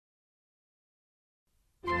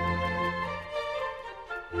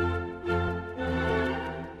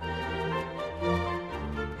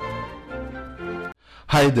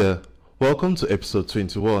Hi there, welcome to episode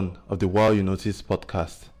 21 of the Wow You Notice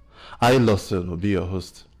podcast. I, Lawson, will be your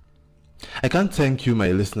host. I can't thank you,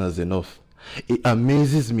 my listeners, enough. It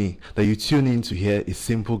amazes me that you tune in to hear a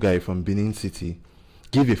simple guy from Benin City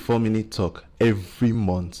give a 4-minute talk every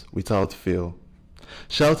month without fail.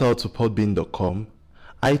 Shout out to podbean.com,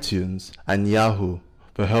 iTunes, and Yahoo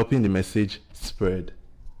for helping the message spread.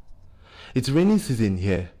 It's rainy season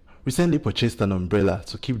here. Recently purchased an umbrella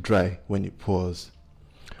to keep dry when it pours.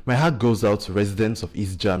 My heart goes out to residents of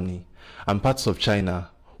East Germany and parts of China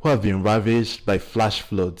who have been ravaged by flash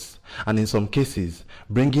floods and in some cases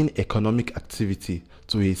bringing economic activity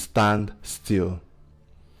to a standstill.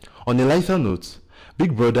 On a lighter note,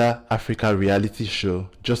 Big Brother Africa reality show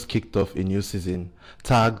just kicked off a new season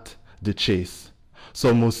tagged The Chase.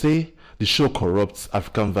 Some will say the show corrupts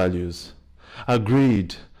African values.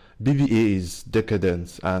 Agreed, BBA is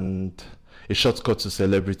decadent and a shortcut to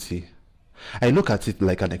celebrity. I look at it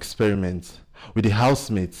like an experiment, with the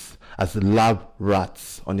housemates as lab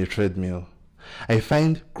rats on a treadmill. I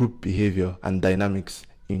find group behavior and dynamics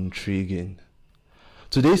intriguing.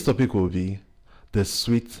 Today's topic will be the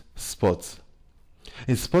sweet spot.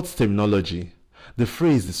 In sports terminology, the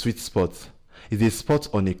phrase the sweet spot is a spot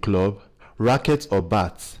on a club, racket or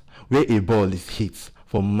bat where a ball is hit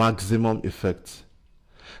for maximum effect.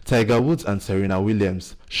 Tiger Woods and Serena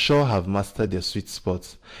Williams sure have mastered their sweet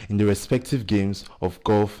spots in the respective games of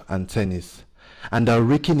golf and tennis and are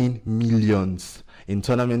raking in millions in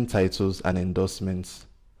tournament titles and endorsements.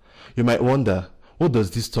 You might wonder, what does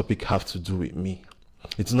this topic have to do with me?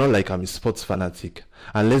 It's not like I'm a sports fanatic,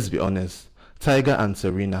 and let's be honest, Tiger and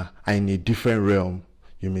Serena are in a different realm,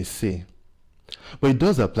 you may say. But it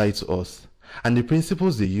does apply to us, and the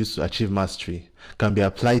principles they use to achieve mastery can be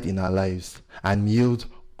applied in our lives and yield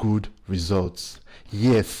good results.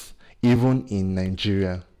 Yes, even in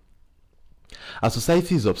Nigeria. Our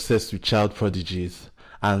society is obsessed with child prodigies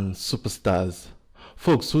and superstars,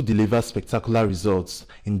 folks who deliver spectacular results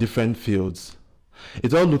in different fields.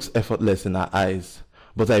 It all looks effortless in our eyes,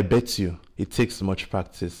 but I bet you it takes much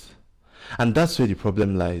practice. And that's where the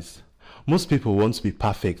problem lies. Most people want to be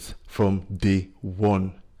perfect from day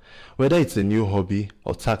one, whether it's a new hobby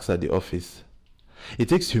or tasks at the office. It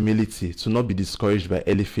takes humility to not be discouraged by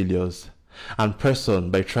early failures and press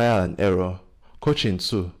on by trial and error, coaching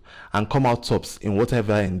too, and come out tops in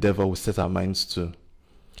whatever endeavor we set our minds to.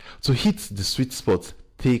 To hit the sweet spot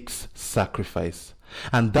takes sacrifice,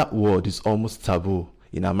 and that word is almost taboo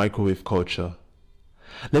in our microwave culture.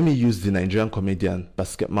 Let me use the Nigerian comedian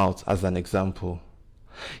Basket Mouth as an example.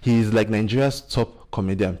 He is like Nigeria's top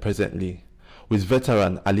comedian presently, with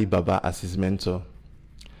veteran Ali Baba as his mentor.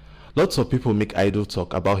 Lots of people make idle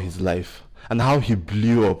talk about his life and how he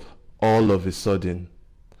blew up all of a sudden.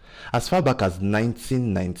 As far back as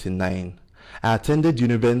 1999, I attended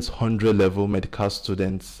Uniben's 100-level medical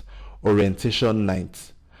students orientation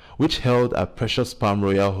night, which held at Precious Palm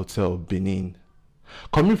Royal Hotel, Benin.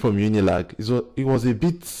 Coming from Unilag, it was a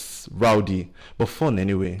bit rowdy, but fun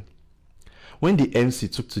anyway. When the MC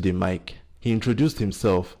took to the mic, he introduced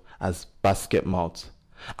himself as Basket Mouth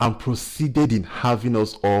and proceeded in having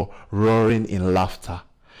us all roaring in laughter.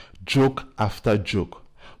 Joke after joke,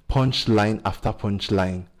 punchline after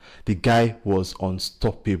punchline. The guy was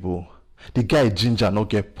unstoppable. The guy ginger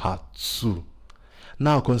not get part 2.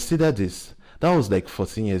 Now consider this, that was like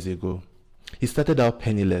 14 years ago. He started out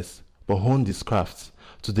penniless, but honed his craft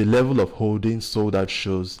to the level of holding sold-out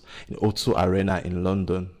shows in O2 Arena in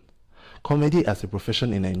London. Comedy as a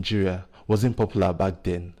profession in Nigeria wasn't popular back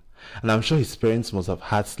then, and I'm sure his parents must have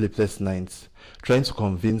had sleepless nights trying to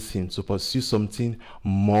convince him to pursue something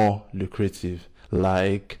more lucrative,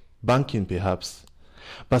 like banking perhaps.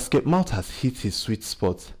 Basket Mouth has hit his sweet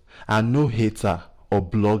spot, and no hater or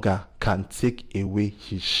blogger can take away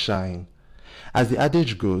his shine. As the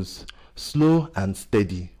adage goes, slow and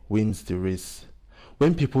steady wins the race.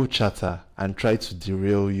 When people chatter and try to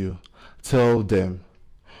derail you, tell them,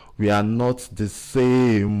 we are not the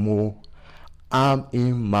same, oh. I'm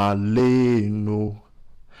in my lane, oh.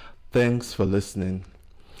 Thanks for listening.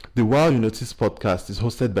 The Wow You Notice podcast is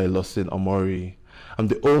hosted by Lawson Omori. I'm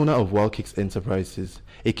the owner of Wild Cakes Enterprises,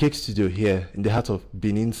 a cake studio here in the heart of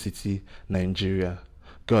Benin City, Nigeria.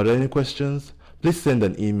 Got any questions? Please send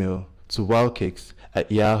an email to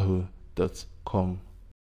wildcakes@yahoo.com.